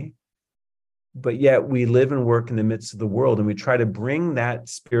day, but yet we live and work in the midst of the world, and we try to bring that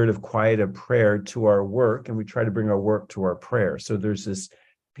spirit of quiet, of prayer, to our work, and we try to bring our work to our prayer. So there's this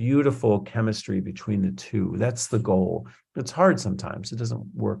beautiful chemistry between the two. That's the goal. It's hard sometimes. It doesn't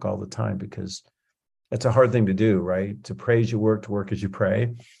work all the time, because that's a hard thing to do, right? To pray as you work, to work as you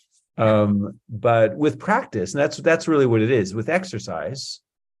pray. But with practice, and that's really what it is. With exercise,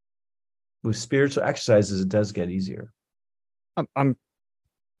 with spiritual exercises, it does get easier.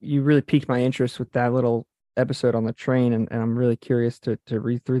 You really piqued my interest with that little episode on the train, and I'm really curious to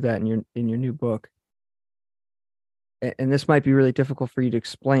read through that in your new book. And this might be really difficult for you to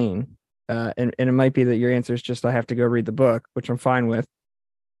explain, and it might be that your answer is just I have to go read the book, which I'm fine with.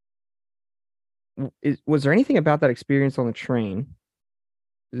 Was there anything about that experience on the train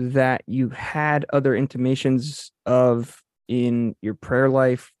that you had other intimations of in your prayer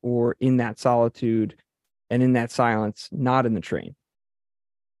life, or in that solitude and in that silence, not in the train?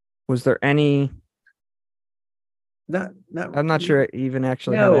 Was there any? Not. I'm not sure even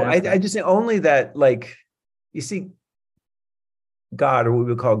actually. No, I just say only that, like, you see, God, or what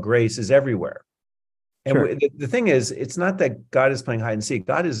we would call grace, is everywhere. And Sure. The thing is, it's not that God is playing hide and seek.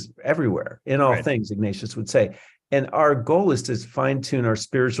 God is everywhere in all things, Ignatius would say. And our goal is to fine-tune our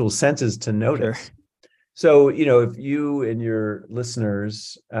spiritual senses to notice. Sure. So, if you and your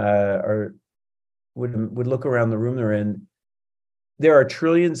listeners would look around the room they're in, there are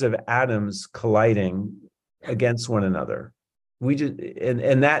trillions of atoms colliding against one another.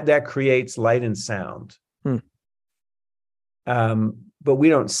 And that creates light and sound. But we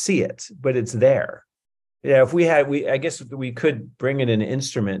don't see it, but it's there. Yeah, I guess we could bring in an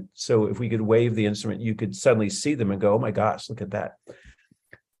instrument. So if we could wave the instrument, you could suddenly see them and go, oh my gosh, look at that.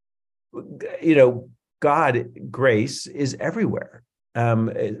 God, grace is everywhere.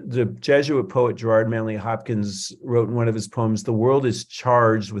 The Jesuit poet Gerard Manley Hopkins wrote in one of his poems, the world is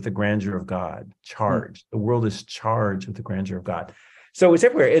charged with the grandeur of God. Charged. The world is charged with the grandeur of God. So it's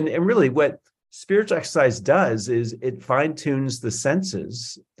everywhere. And really what spiritual exercise does is it fine-tunes the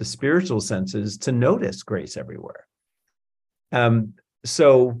senses, the spiritual senses, to notice grace everywhere.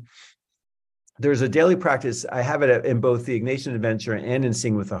 So there's a daily practice. I have it in both the Ignatian Adventure and in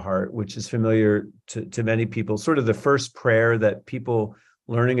Seeing with the Heart, which is familiar to many people, sort of the first prayer that people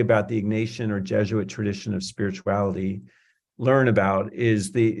learning about the Ignatian or Jesuit tradition of spirituality learn about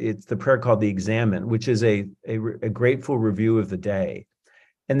is it's the prayer called the Examen, which is a grateful review of the day.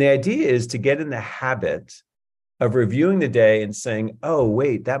 And the idea is to get in the habit of reviewing the day and saying, oh,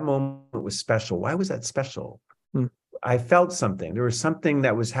 wait, that moment was special. Why was that special? I felt something. There was something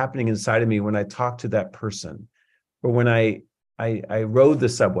that was happening inside of me when I talked to that person, or when I rode the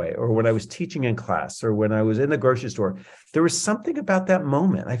subway, or when I was teaching in class, or when I was in the grocery store. There was something about that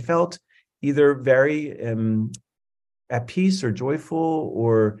moment. I felt either very at peace or joyful,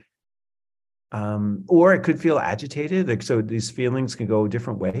 or I could feel agitated. Like, so these feelings can go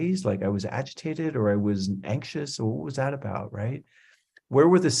different ways. Like I was agitated, or I was anxious. So what was that about, right? Where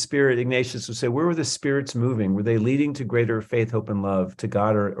were the spirit, Ignatius would say, where were the spirits moving? Were they leading to greater faith, hope, and love to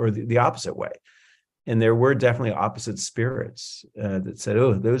God, or the opposite way? And there were definitely opposite spirits that said,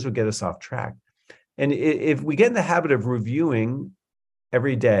 oh, those would get us off track. And if we get in the habit of reviewing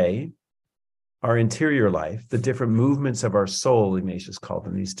every day our interior life, the different movements of our soul, Ignatius called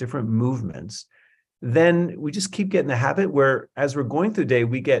them, these different movements, then we just keep getting the habit where, as we're going through the day,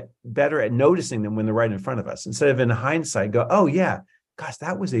 we get better at noticing them when they're right in front of us. Instead of in hindsight, go, oh yeah, gosh,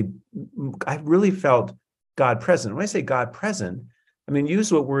 I really felt God present. When I say God present, I mean,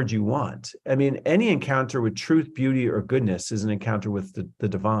 use what word you want. I mean, any encounter with truth, beauty, or goodness is an encounter with the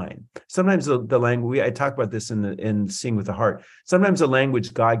divine. Sometimes the language, I talk about this in Seeing with the Heart. Sometimes the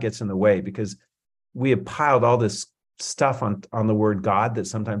language God gets in the way because we have piled all this stuff on the word God that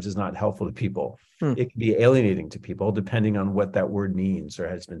sometimes is not helpful to people. It can be alienating to people depending on what that word means or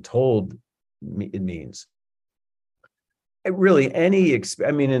has been told it means. Really,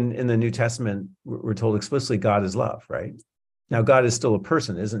 in the New Testament, we're told explicitly God is love, right? Now, God is still a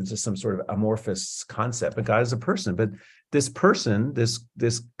person, isn't just some sort of amorphous concept, but God is a person. But this person, this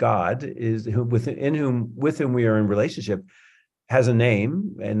God, is with whom we are in relationship, has a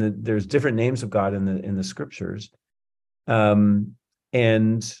name, and there's different names of God in the scriptures. And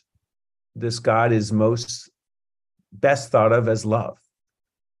this God is best thought of as love.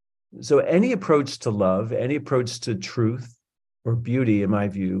 So any approach to love, any approach to truth or beauty, in my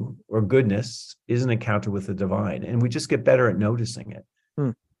view, or goodness, is an encounter with the divine, and we just get better at noticing it.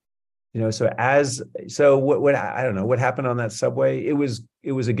 What I don't know what happened on that subway. It was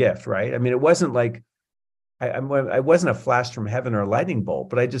a gift, right? I mean, it wasn't like I wasn't a flash from heaven or a lightning bolt,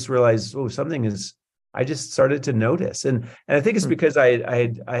 but I just realized, I just started to notice, and I think it's because I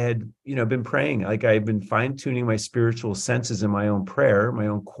had been praying, like I had been fine tuning my spiritual senses in my own prayer, my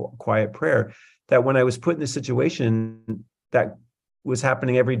own quiet prayer. That when I was put in this situation that was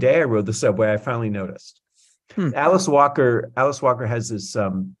happening every day, I rode the subway, I finally noticed. Alice Walker has this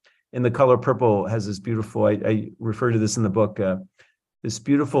in The Color Purple has this beautiful. I refer to this in the book. This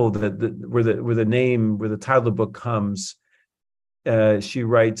beautiful where the title of the book comes. She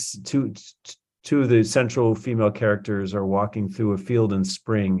writes two of the central female characters are walking through a field in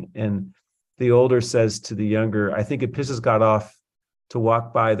spring, and the older says to the younger, I think it pisses God off to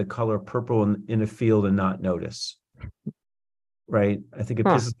walk by the color purple in a field and not notice. Right? I think it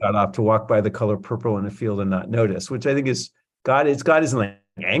pisses God off to walk by the color purple in a field and not notice, which I think is God isn't like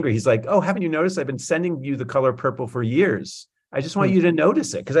angry. He's like, oh, haven't you noticed? I've been sending you the color purple for years. I just want you to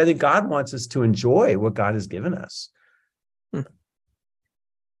notice it, because I think God wants us to enjoy what God has given us. I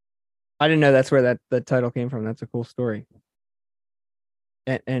didn't know that's where that title came from. That's a cool story.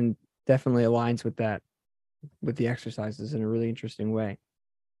 And definitely aligns with the exercises in a really interesting way.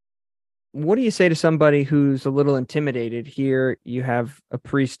 What do you say to somebody who's a little intimidated? Here you have a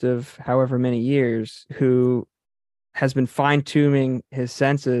priest of however many years who has been fine-tuning his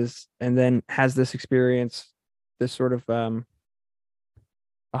senses and then has this experience, this sort of a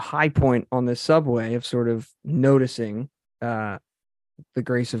high point on this subway of sort of noticing the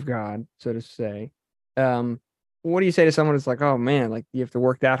grace of God, so to say. What do you say to someone who's like, oh man, like you have to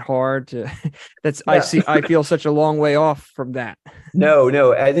work that hard to I feel such a long way off from that. No,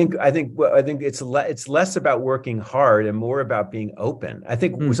 I think it's less about working hard and more about being open. I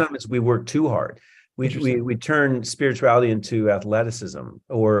think sometimes we work too hard. We turn spirituality into athleticism,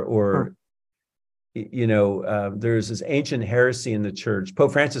 or there's this ancient heresy in the church.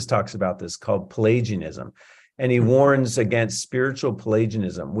 Pope Francis talks about this, called Pelagianism, and he warns against spiritual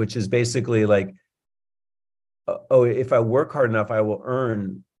Pelagianism, which is basically like, oh, if I work hard enough, I will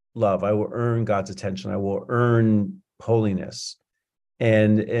earn love. I will earn God's attention. I will earn holiness.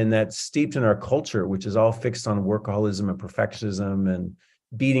 And that's steeped in our culture, which is all fixed on workaholism and perfectionism and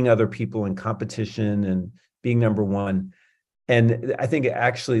beating other people in competition and being number one. And I think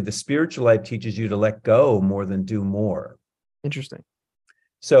actually the spiritual life teaches you to let go more than do more. Interesting.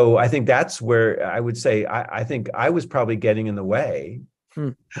 So I think that's where I would say I think I was probably getting in the way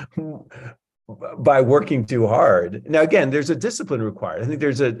by working too hard. Now, again, there's a discipline required. I think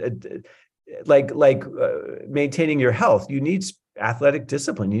there's maintaining your health. You need athletic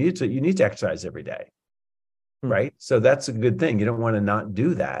discipline. You need to exercise every day, right? So that's a good thing. You don't want to not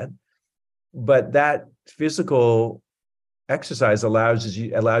do that, but that physical exercise allows you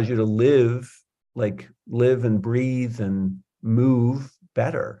to live and breathe and move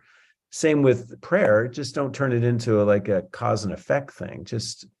better. Same with prayer. Just don't turn it into a cause and effect thing.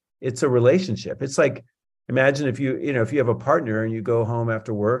 Just, it's a relationship. It's like, imagine if you have a partner and you go home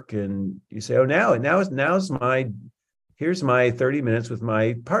after work and you say, oh, here's my 30 minutes with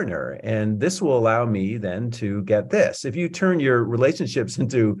my partner, and this will allow me then to get this. If you turn your relationships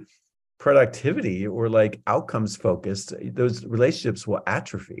into productivity or outcomes focused, those relationships will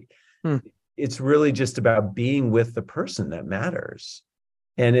atrophy. It's really just about being with the person that matters.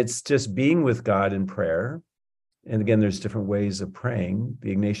 And it's just being with God in prayer. And again, there's different ways of praying.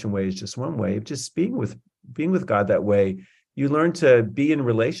 The Ignatian way is just one way. Just being with God that way, you learn to be in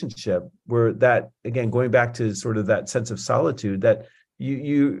relationship where that, again, going back to sort of that sense of solitude, that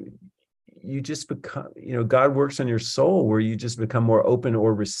you just become, God works on your soul where you just become more open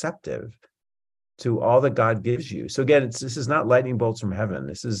or receptive to all that God gives you. So again, this is not lightning bolts from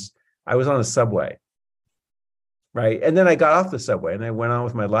heaven. I was on a subway, right? And then I got off the subway and I went on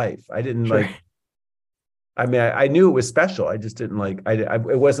with my life. I didn't I knew it was special. I just didn't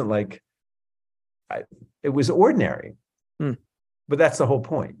it wasn't it was ordinary. But that's the whole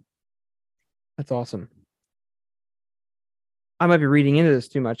point. That's awesome. I might be reading into this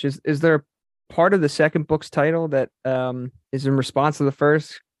too much. Is there part of the second book's title that is in response to the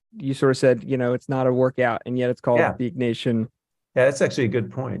first? You sort of said, it's not a workout, and yet it's called the Ignatian. Yeah, that's actually a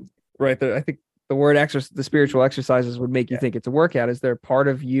good point. Right there. I think the word the spiritual exercises would make you think it's a workout. Is there part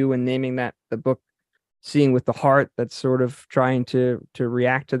of you in naming that the book Seeing with the Heart that's sort of trying to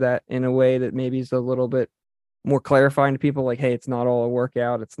react to that in a way that maybe is a little bit more clarifying to people, like, hey, it's not all a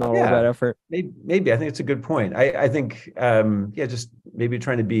workout, it's not all about effort? Maybe I think it's a good point. I think just maybe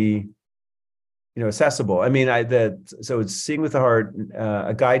trying to be accessible. I mean, so it's Seeing with the Heart,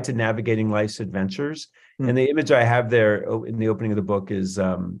 a guide to navigating life's adventures. And the image I have there in the opening of the book is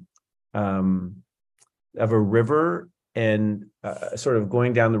of a river and sort of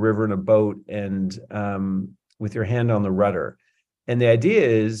going down the river in a boat and with your hand on the rudder. And the idea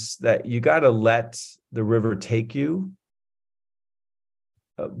is that you got to let the river take you,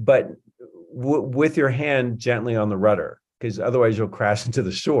 but with your hand gently on the rudder, because otherwise you'll crash into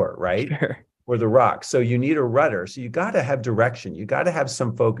the shore, right? Sure. Or the rocks. So you need a rudder. So you got to have direction. You got to have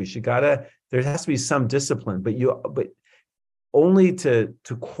some focus. There has to be some discipline, but only to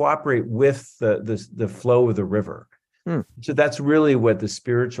cooperate with the flow of the river. So that's really what the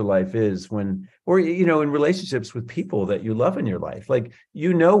spiritual life is, in relationships with people that you love in your life. When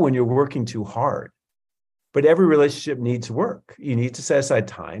you're working too hard, but every relationship needs work. You need to set aside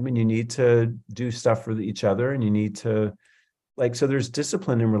time, and you need to do stuff for each other, and you need to so there's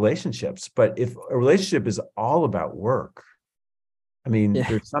discipline in relationships. But if a relationship is all about work, I mean,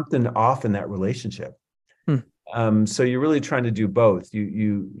 there's something off in that relationship. So you're really trying to do both.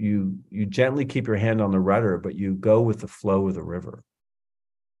 You gently keep your hand on the rudder, but you go with the flow of the river.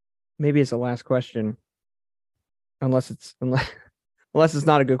 Maybe it's the last question, unless it's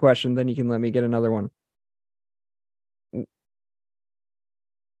not a good question, then you can let me get another one.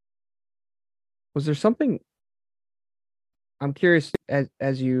 Was there something, I'm curious,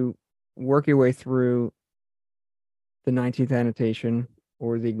 as you work your way through the 19th Annotation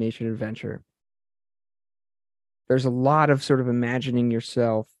or the Ignatian Adventure, there's a lot of sort of imagining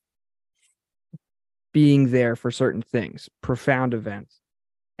yourself being there for certain things, profound events.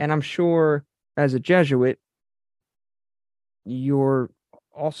 And I'm sure as a Jesuit, you're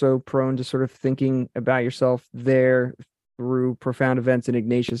also prone to sort of thinking about yourself there through profound events in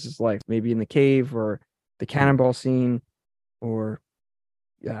Ignatius's life, maybe in the cave or the cannonball scene, or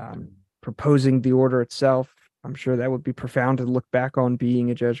proposing the order itself. I'm sure that would be profound to look back on, being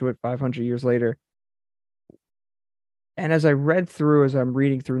a Jesuit 500 years later. And as I'm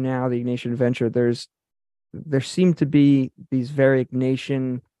reading through now the Ignatian Adventure, there seem to be these very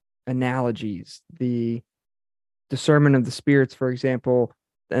Ignatian analogies. The discernment of the spirits, for example,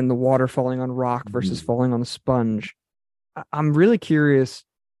 and the water falling on rock versus falling on a sponge. I'm really curious,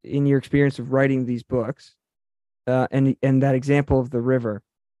 in your experience of writing these books, and that example of the river,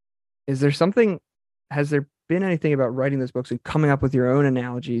 has there been anything about writing those books and coming up with your own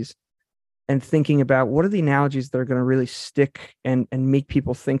analogies and thinking about what are the analogies that are going to really stick and make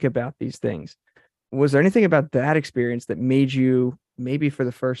people think about these things? Was there anything about that experience that made you, maybe for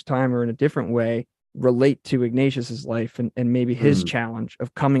the first time or in a different way, relate to Ignatius's life and maybe his Mm, challenge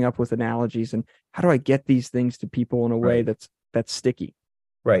of coming up with analogies, and how do I get these things to people in a way right. that's sticky?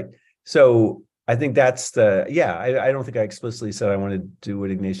 Right. So I think that's the, yeah, I don't think I explicitly said I wanted to do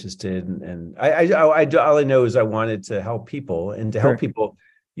what Ignatius did. And all I know is I wanted to help people, and to help Sure, people,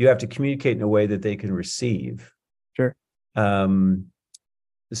 you have to communicate in a way that they can receive. sure, Um,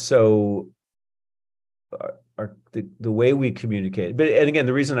 so the way we communicate, but, and again,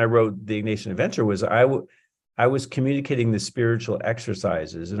 the reason I wrote the Ignatian Adventure was I was communicating the spiritual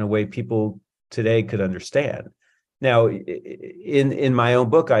exercises in a way people today could understand. Now, in my own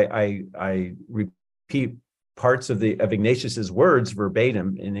book, I repeat parts of Ignatius's words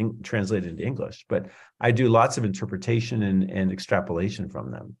verbatim translated into English, but I do lots of interpretation and extrapolation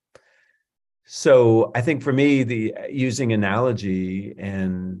from them. So I think for me, the using analogy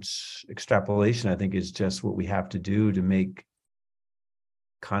and extrapolation, I think, is just what we have to do to make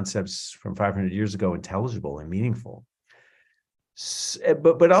concepts from 500 years ago intelligible and meaningful.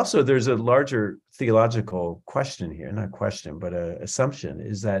 But also there's a larger theological question here, not question, but a assumption,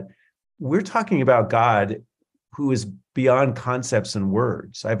 is that we're talking about God who is beyond concepts and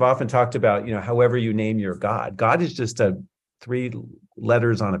words. I've often talked about, however you name your God. God is just a 3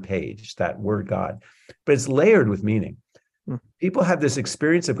 letters on a page, that word God, but it's layered with meaning. People have this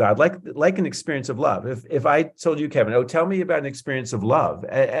experience of God, like an experience of love. If I told you, Kevin, oh, tell me about an experience of love,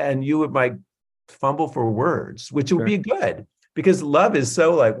 and you might fumble for words, which would sure. be good, because love is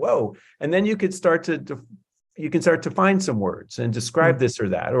so like, whoa. And then you could start to find some words and describe this or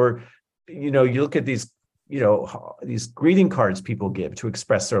that. Or, you look at these, these greeting cards people give to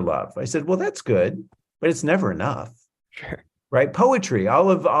express their love. I said, well, that's good, but it's never enough. Sure. Right? Poetry, all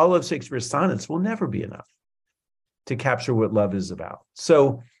of Shakespeare's sonnets will never be enough to capture what love is about.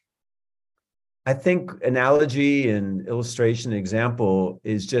 So I think analogy and illustration example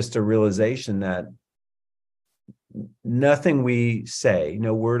is just a realization that nothing we say,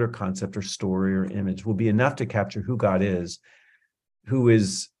 no word or concept or story or image, will be enough to capture who God is, who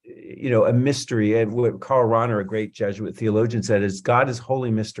is, a mystery. And what Karl Rahner, a great Jesuit theologian, said is God is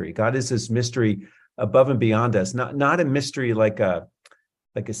holy mystery. God is this mystery above and beyond us, not a mystery like a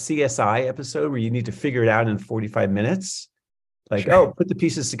CSI episode where you need to figure it out in 45 minutes. Like, Sure. oh, put the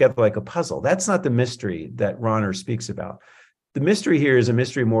pieces together like a puzzle. That's not the mystery that Rahner speaks about. The mystery here is a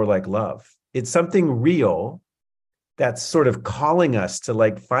mystery more like love. It's something real that's sort of calling us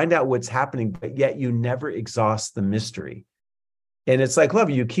to find out what's happening, but yet you never exhaust the mystery. And it's like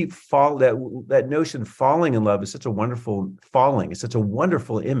love. You keep that notion, falling in love is such a wonderful falling. It's such a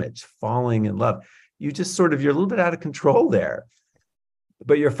wonderful image, falling in love. You just you're a little bit out of control there,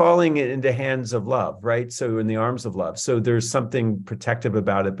 but you're falling into hands of love, right? So in the arms of love. So there's something protective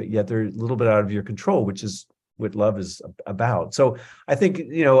about it, but yet they're a little bit out of your control, which is what love is about. So I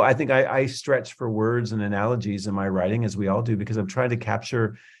think, I stretch for words and analogies in my writing, as we all do, because I'm trying to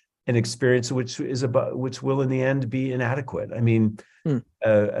capture an experience which will in the end be inadequate. I mean,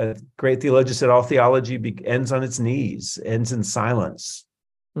 a great theologian said all theology ends on its knees, ends in silence,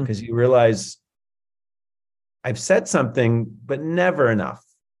 because you realize I've said something, but never enough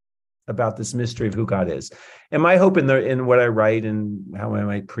about this mystery of who God is. And my hope in what I write and how I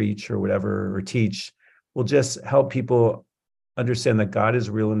might preach or whatever, or teach, will just help people understand that God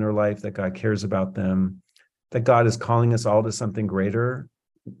is real in their life, that God cares about them, that God is calling us all to something greater,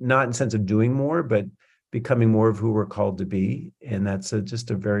 not in the sense of doing more, but becoming more of who we're called to be. And that's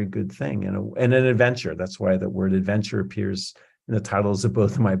just a very good thing, and an adventure. That's why the word adventure appears in the titles of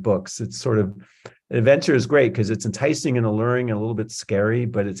both of my books. It's sort of, an adventure is great because it's enticing and alluring and a little bit scary,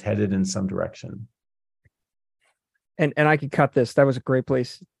 but it's headed in some direction. And I could cut this. That was a great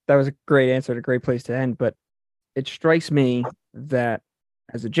place. That was a great answer, and a great place to end. But it strikes me that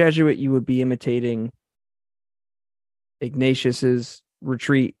as a Jesuit, you would be imitating Ignatius's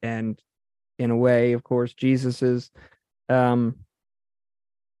retreat, and in a way, of course, Jesus's. And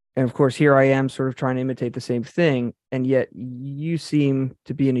of course, here I am sort of trying to imitate the same thing. And yet you seem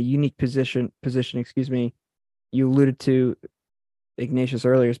to be in a unique position, excuse me. You alluded to Ignatius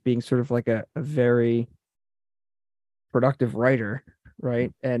earlier as being sort of like a very productive writer,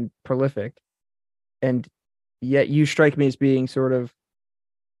 right? And prolific. And yet you strike me as being sort of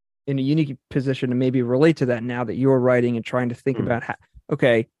in a unique position to maybe relate to that now that you're writing and trying to think about how,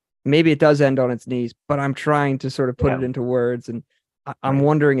 okay, maybe it does end on its knees, but I'm trying to sort of put it into words. And I'm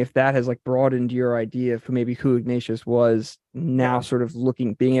wondering if that has broadened your idea of maybe who Ignatius was now, sort of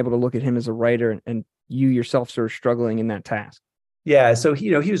being able to look at him as a writer, and you yourself sort of struggling in that task. Yeah. So,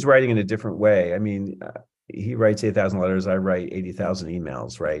 he was writing in a different way. I mean, he writes 8,000 letters. I write 80,000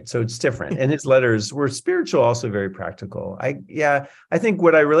 emails, right? So it's different. And his letters were spiritual, also very practical. I think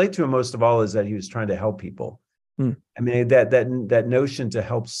what I relate to him most of all is that he was trying to help people. I mean, that notion to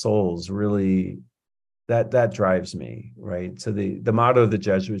help souls really, that drives me, right? So the motto of the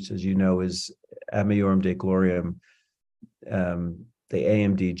Jesuits, as you know, is Ad Majorem Dei Gloriam, the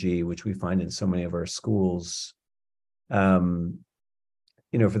AMDG, which we find in so many of our schools, for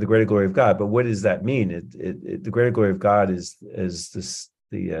the greater glory of God. But what does that mean? The greater glory of God is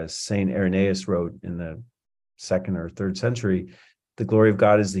the Saint Irenaeus wrote in the 2nd or 3rd century. The glory of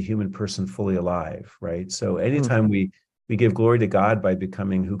God is the human person fully alive, right? So anytime we give glory to God by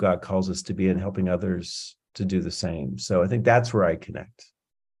becoming who God calls us to be and helping others to do the same. So I think that's where I connect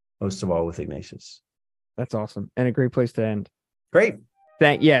most of all with Ignatius. That's awesome. And a great place to end. Great.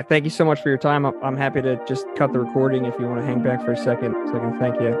 Thank you so much for your time. I'm happy to just cut the recording if you want to hang back for a second so I can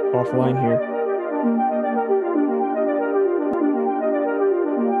thank you offline here.